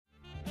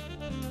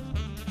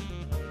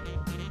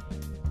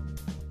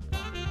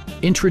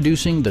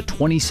Introducing the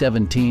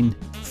 2017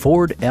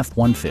 Ford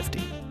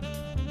F-150.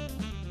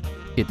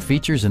 It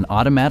features an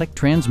automatic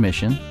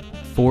transmission,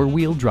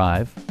 four-wheel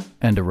drive,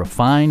 and a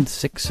refined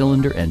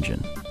six-cylinder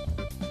engine.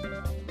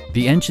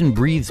 The engine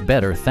breathes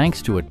better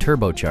thanks to a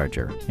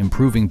turbocharger,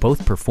 improving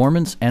both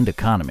performance and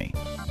economy.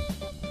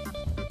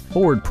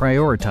 Ford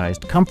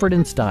prioritized comfort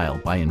and style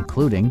by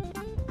including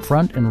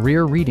front and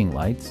rear reading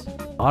lights,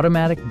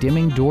 automatic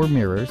dimming door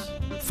mirrors,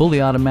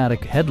 fully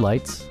automatic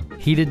headlights,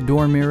 heated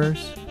door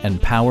mirrors,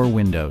 and power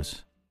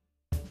windows.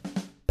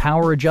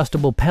 Power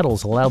adjustable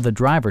pedals allow the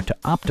driver to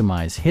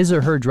optimize his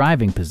or her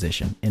driving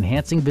position,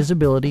 enhancing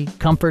visibility,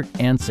 comfort,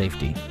 and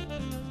safety.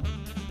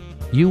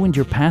 You and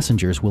your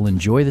passengers will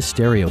enjoy the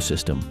stereo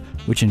system,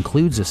 which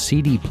includes a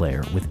CD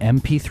player with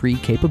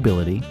MP3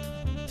 capability,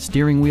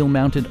 steering wheel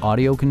mounted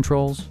audio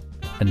controls,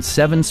 and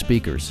 7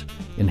 speakers,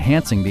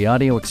 enhancing the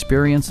audio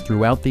experience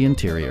throughout the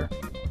interior.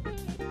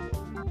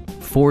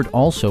 Ford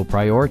also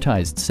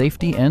prioritized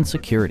safety and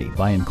security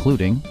by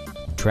including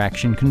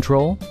traction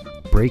control,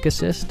 brake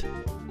assist,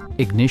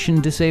 ignition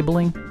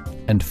disabling,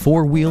 and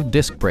four-wheel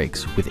disc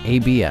brakes with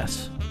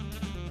ABS.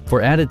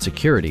 For added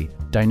security,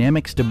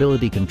 dynamic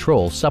stability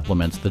control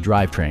supplements the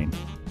drivetrain.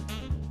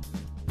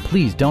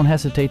 Please don't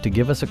hesitate to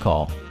give us a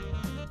call.